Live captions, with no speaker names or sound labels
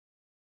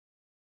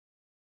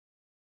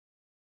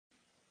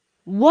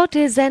What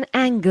is an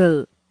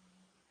angle?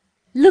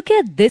 Look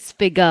at this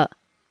figure.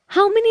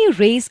 How many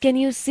rays can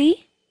you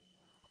see?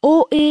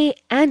 OA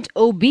and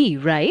OB,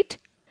 right?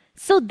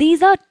 So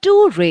these are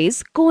two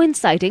rays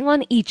coinciding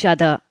on each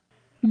other.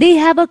 They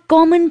have a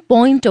common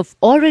point of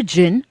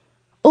origin,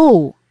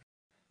 O.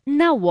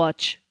 Now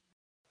watch.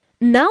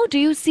 Now do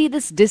you see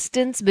this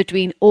distance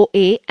between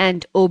OA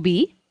and OB?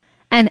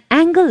 An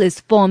angle is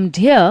formed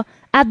here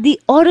at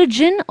the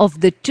origin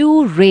of the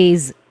two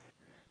rays.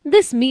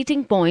 This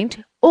meeting point,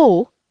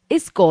 O,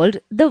 is called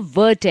the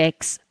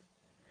vertex.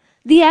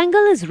 The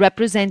angle is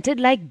represented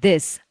like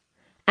this,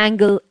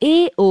 angle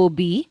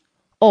AOB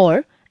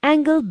or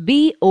angle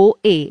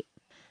BOA.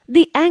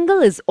 The angle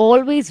is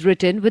always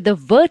written with the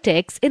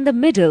vertex in the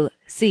middle,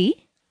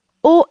 see?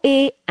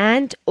 OA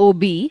and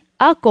OB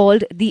are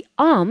called the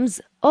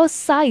arms or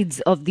sides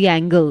of the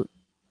angle.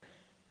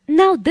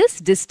 Now this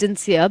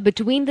distance here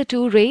between the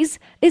two rays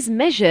is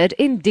measured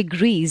in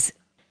degrees.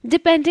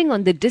 Depending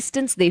on the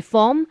distance they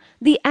form,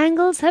 the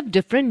angles have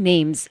different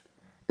names.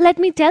 Let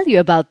me tell you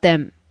about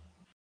them.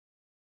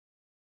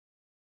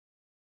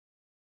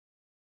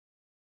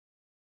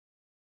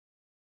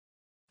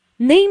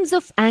 Names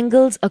of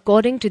angles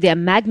according to their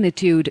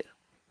magnitude.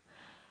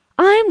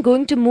 I am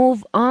going to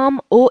move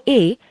arm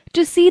OA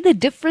to see the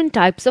different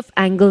types of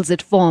angles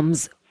it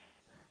forms.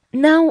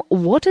 Now,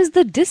 what is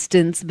the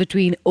distance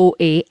between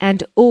OA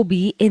and OB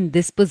in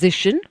this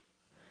position?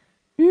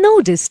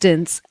 No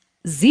distance,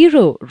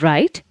 0,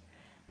 right?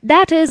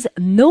 That is,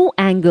 no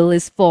angle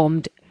is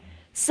formed.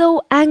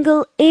 So,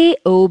 angle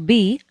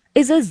AOB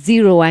is a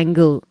 0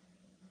 angle.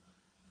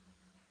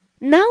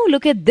 Now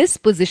look at this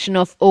position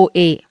of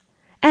OA.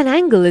 An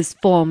angle is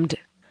formed.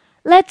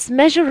 Let's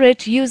measure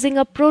it using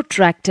a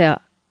protractor.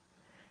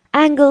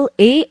 Angle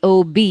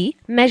AOB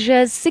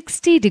measures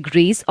 60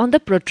 degrees on the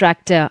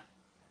protractor.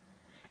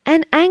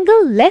 An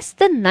angle less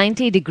than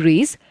 90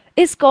 degrees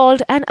is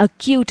called an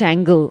acute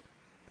angle.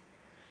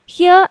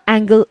 Here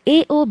angle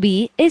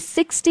AOB is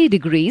 60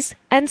 degrees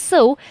and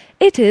so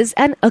it is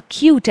an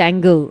acute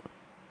angle.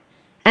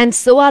 And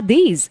so are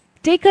these.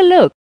 Take a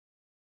look.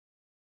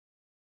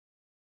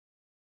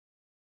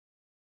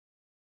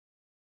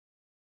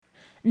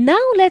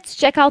 Now let's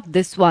check out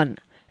this one.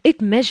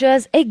 It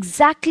measures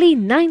exactly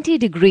 90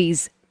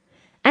 degrees.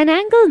 An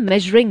angle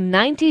measuring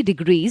 90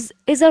 degrees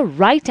is a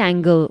right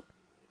angle.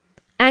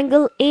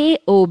 Angle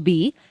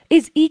AOB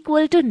is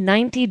equal to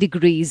 90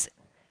 degrees.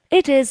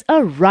 It is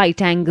a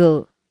right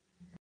angle.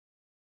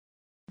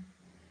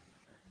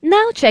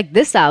 Now check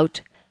this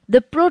out.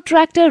 The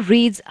protractor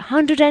reads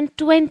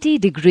 120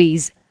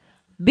 degrees,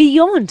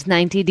 beyond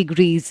 90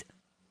 degrees.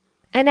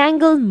 An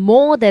angle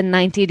more than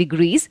 90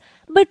 degrees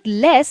but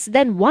less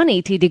than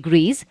 180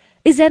 degrees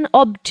is an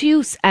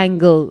obtuse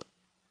angle.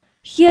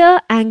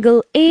 Here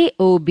angle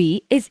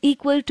AOB is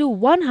equal to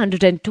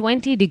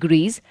 120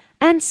 degrees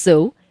and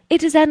so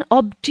it is an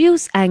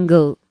obtuse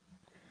angle.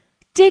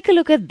 Take a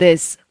look at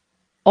this.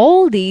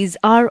 All these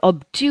are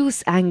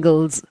obtuse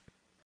angles.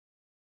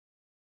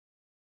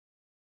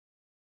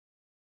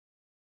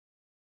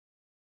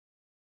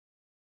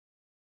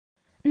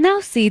 Now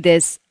see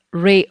this.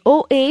 Ray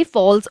OA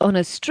falls on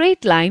a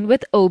straight line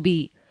with OB.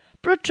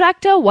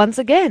 Protractor once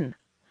again.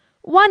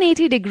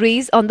 180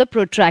 degrees on the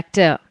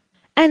protractor.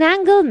 An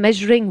angle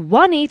measuring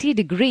 180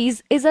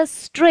 degrees is a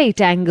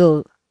straight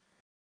angle.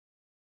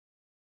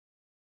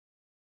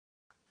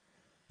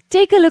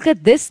 Take a look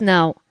at this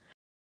now.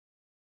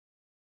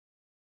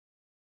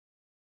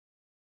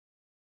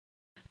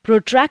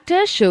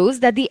 Protractor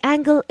shows that the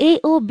angle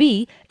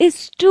AOB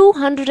is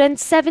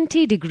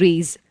 270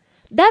 degrees.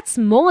 That's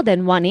more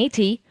than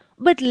 180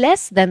 but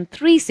less than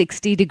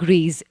 360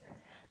 degrees.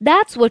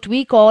 That's what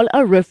we call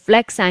a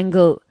reflex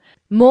angle.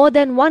 More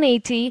than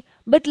 180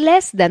 but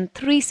less than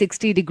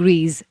 360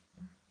 degrees.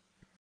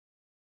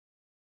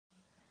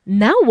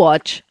 Now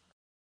watch.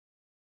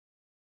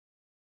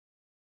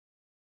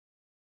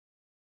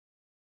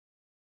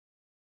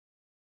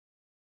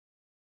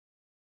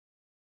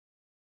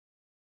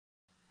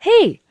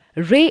 Hey,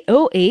 ray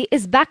OA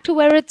is back to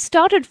where it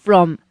started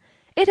from.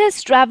 It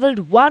has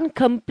travelled one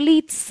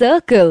complete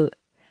circle,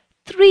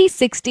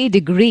 360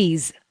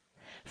 degrees.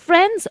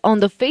 Friends,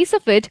 on the face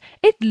of it,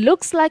 it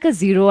looks like a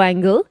zero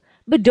angle,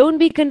 but don't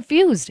be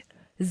confused.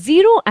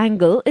 Zero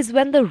angle is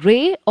when the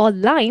ray or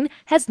line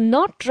has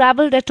not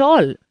travelled at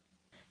all.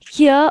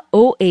 Here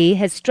OA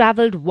has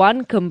travelled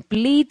one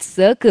complete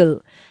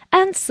circle,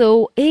 and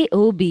so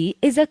AOB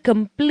is a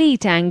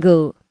complete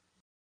angle.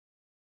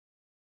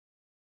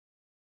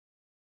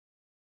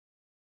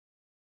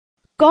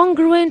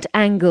 Congruent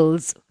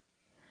angles.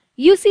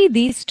 You see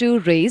these two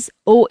rays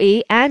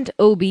OA and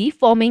OB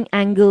forming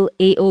angle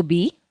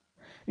AOB.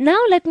 Now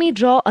let me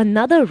draw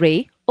another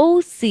ray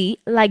OC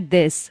like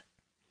this.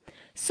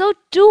 So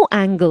two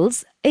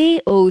angles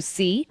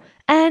AOC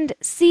and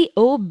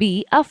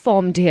COB are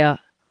formed here.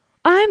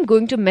 I am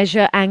going to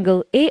measure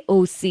angle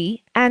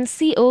AOC and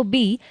COB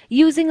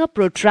using a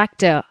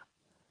protractor.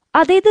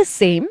 Are they the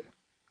same?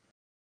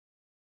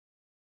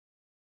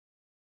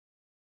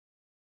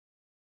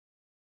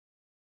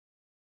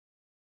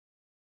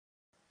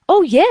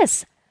 Oh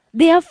yes,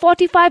 they are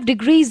 45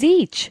 degrees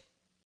each.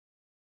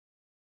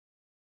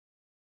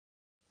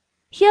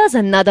 Here's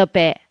another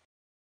pair.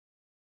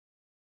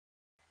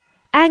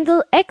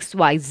 Angle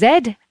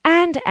XYZ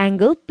and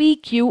angle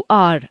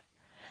PQR.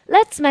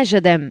 Let's measure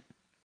them.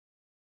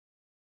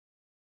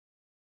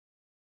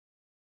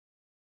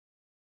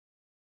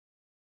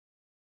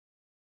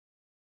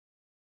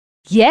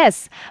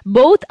 Yes,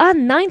 both are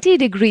 90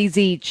 degrees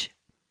each.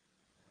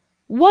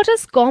 What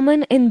is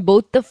common in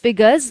both the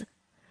figures?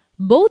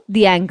 Both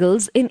the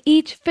angles in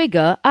each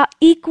figure are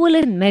equal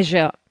in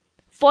measure.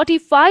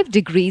 45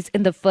 degrees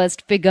in the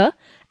first figure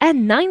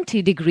and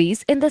 90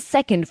 degrees in the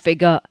second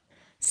figure.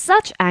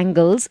 Such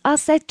angles are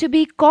said to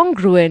be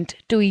congruent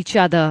to each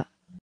other.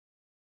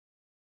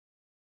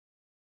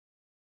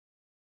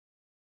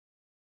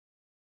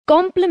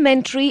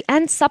 Complementary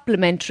and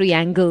supplementary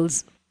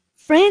angles.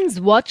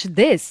 Friends, watch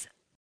this.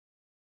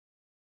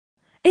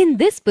 In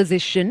this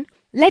position,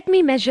 let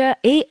me measure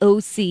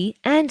AOC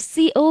and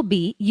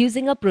COB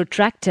using a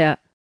protractor.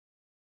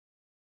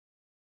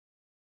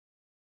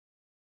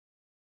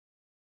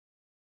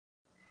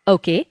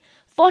 Okay,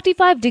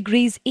 45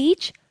 degrees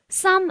each,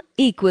 sum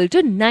equal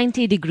to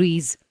 90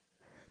 degrees.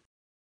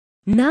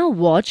 Now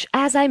watch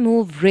as I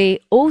move ray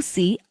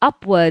OC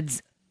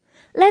upwards.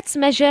 Let's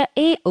measure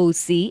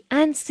AOC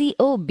and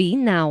COB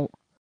now.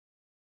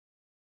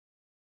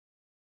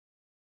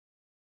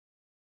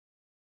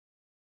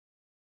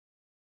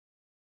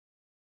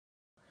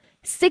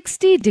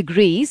 "60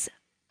 degrees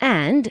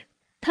and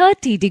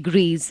 30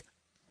 degrees,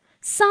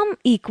 sum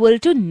equal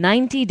to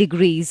 90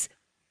 degrees.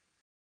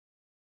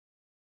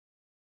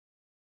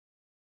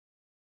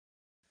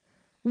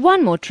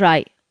 One more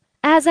try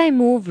as I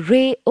move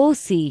ray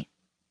OC.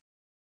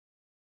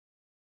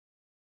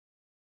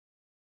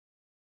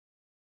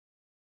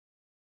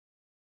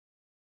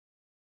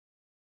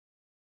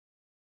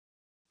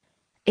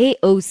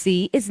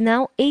 AOC is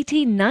now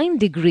 89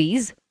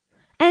 degrees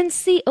and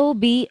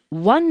COB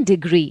 1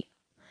 degree,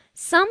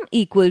 sum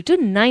equal to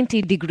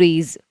 90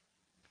 degrees.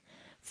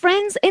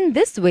 Friends, in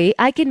this way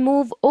I can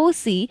move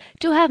OC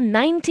to have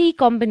 90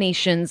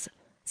 combinations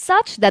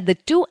such that the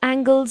two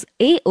angles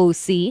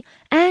AOC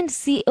and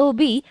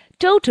COB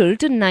total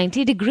to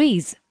 90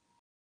 degrees.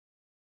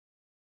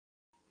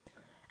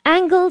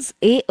 Angles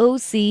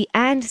AOC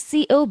and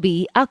COB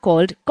are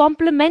called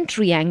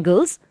complementary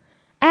angles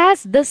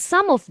as the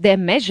sum of their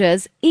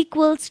measures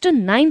equals to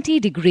 90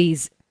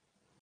 degrees.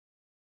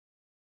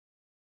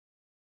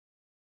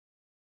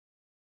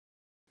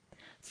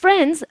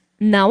 Friends,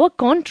 now a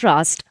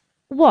contrast.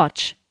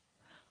 Watch.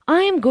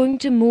 I am going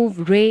to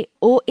move ray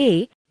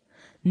OA.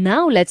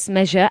 Now let's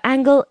measure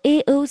angle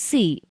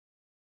AOC.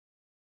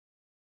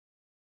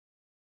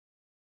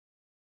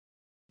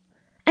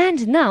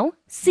 And now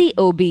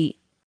COB.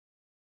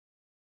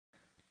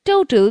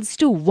 Totals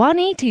to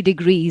 180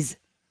 degrees.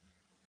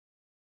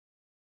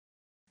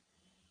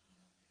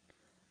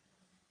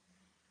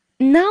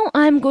 Now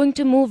I am going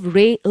to move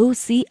ray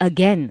OC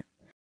again.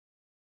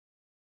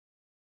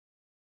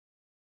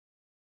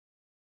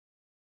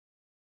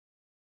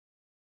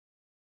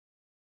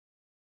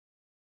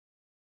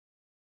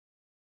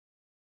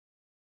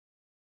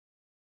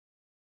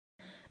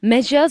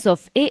 Measures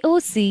of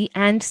AOC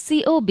and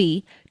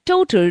COB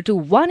total to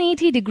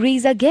 180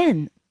 degrees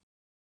again.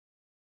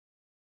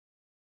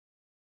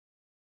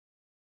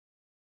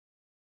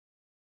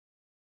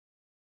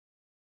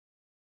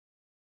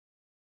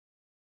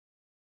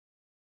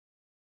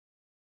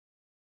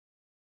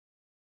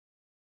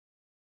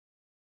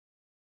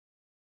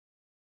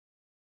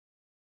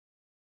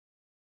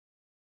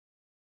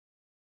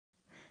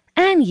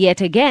 And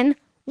yet again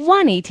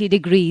 180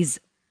 degrees.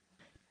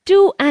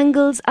 Two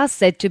angles are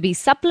said to be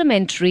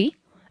supplementary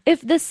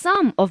if the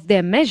sum of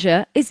their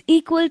measure is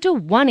equal to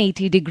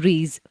 180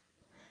 degrees.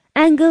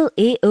 Angle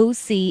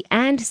AOC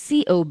and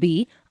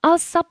COB are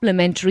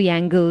supplementary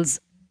angles.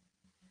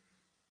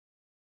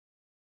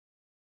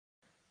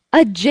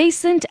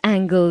 Adjacent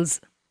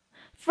angles.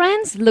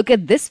 Friends, look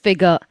at this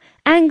figure.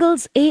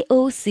 Angles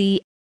AOC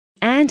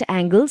and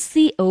angle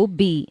COB.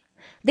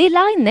 They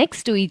lie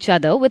next to each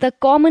other with a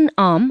common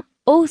arm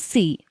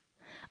OC.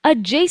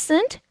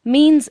 Adjacent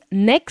means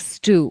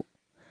next to.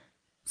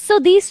 So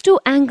these two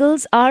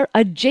angles are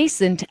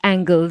adjacent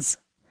angles.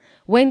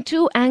 When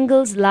two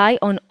angles lie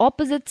on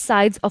opposite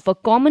sides of a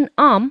common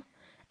arm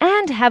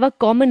and have a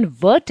common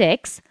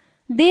vertex,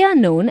 they are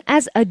known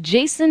as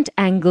adjacent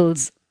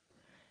angles.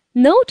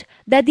 Note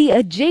that the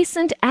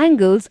adjacent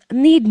angles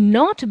need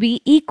not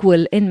be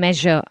equal in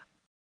measure.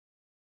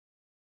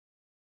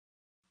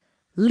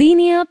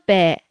 Linear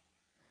pair.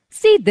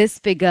 See this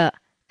figure.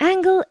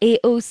 Angle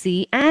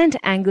AOC and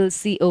angle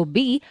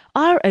COB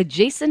are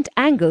adjacent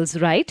angles,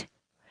 right?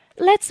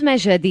 Let's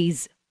measure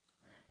these.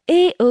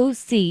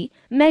 AOC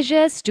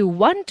measures to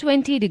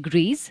 120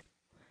 degrees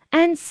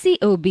and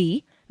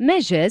COB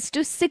measures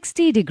to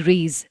 60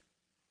 degrees.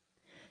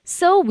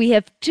 So we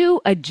have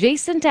two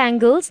adjacent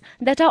angles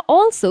that are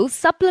also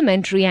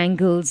supplementary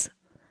angles.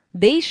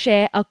 They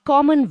share a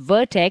common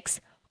vertex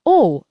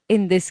O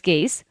in this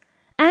case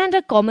and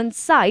a common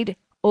side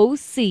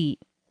AOC.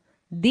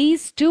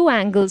 These two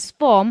angles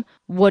form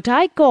what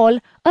I call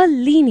a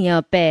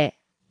linear pair.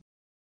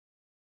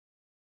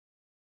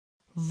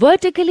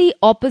 Vertically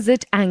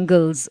opposite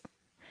angles.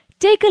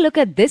 Take a look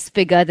at this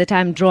figure that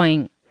I'm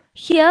drawing.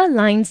 Here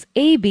lines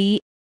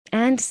AB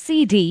and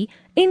CD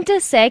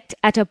intersect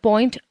at a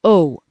point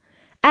O.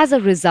 As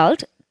a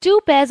result,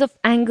 two pairs of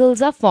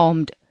angles are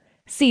formed.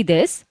 See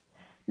this?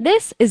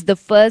 This is the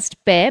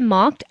first pair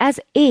marked as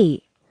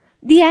A.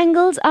 The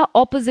angles are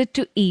opposite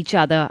to each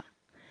other.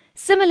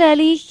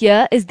 Similarly,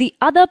 here is the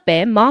other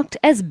pair marked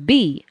as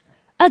B.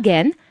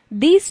 Again,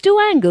 these two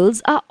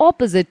angles are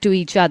opposite to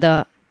each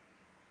other.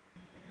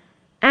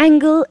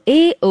 Angle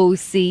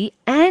AOC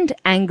and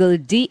angle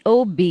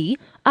DOB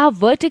are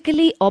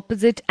vertically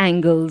opposite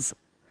angles.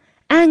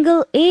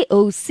 Angle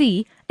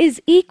AOC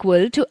is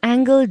equal to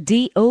angle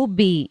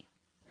DOB.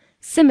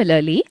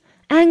 Similarly,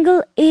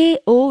 angle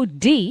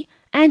AOD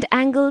and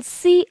angle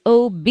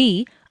COB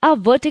are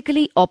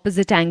vertically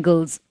opposite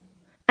angles.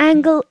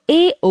 Angle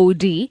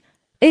AOD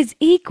is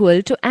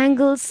equal to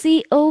angle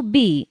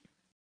COB.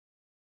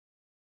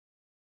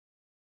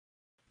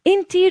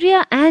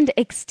 Interior and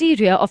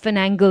exterior of an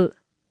angle.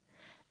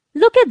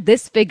 Look at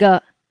this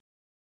figure.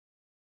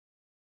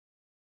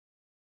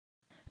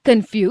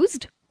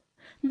 Confused?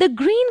 The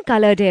green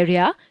colored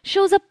area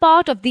shows a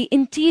part of the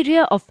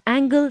interior of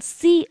angle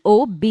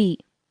COB.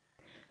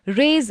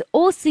 Rays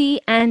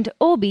OC and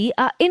OB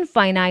are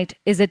infinite,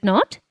 is it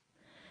not?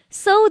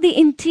 So the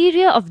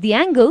interior of the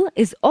angle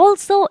is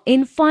also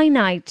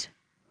infinite.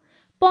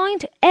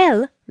 Point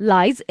L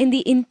lies in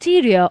the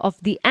interior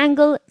of the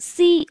angle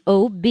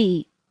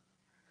COB.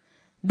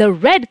 The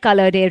red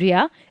colored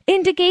area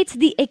indicates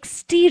the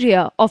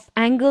exterior of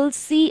angle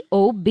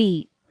COB.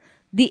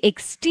 The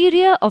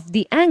exterior of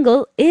the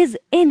angle is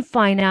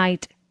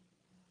infinite.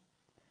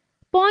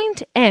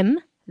 Point M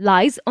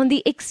lies on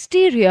the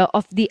exterior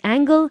of the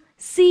angle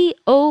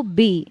COB.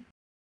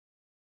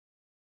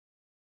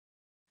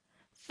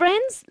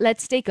 Friends,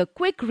 let's take a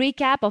quick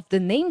recap of the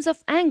names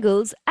of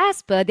angles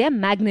as per their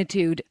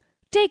magnitude.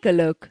 Take a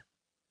look.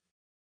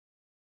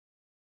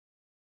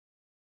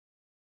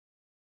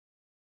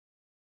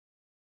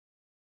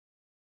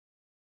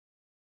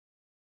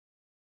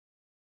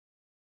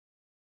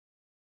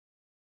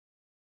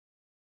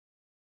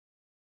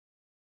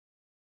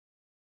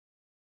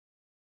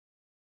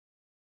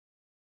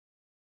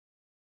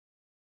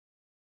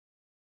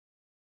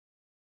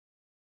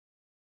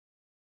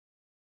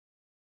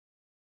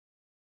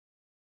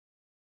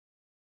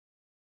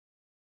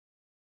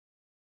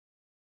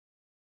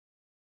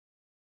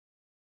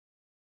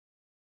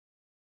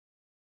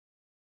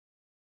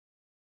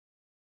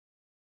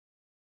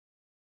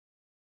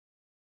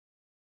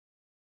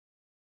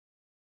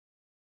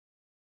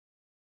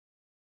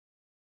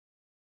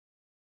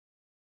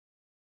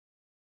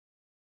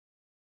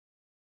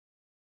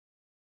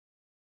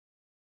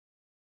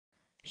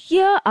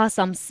 Here are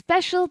some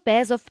special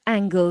pairs of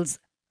angles.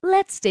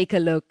 Let's take a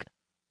look.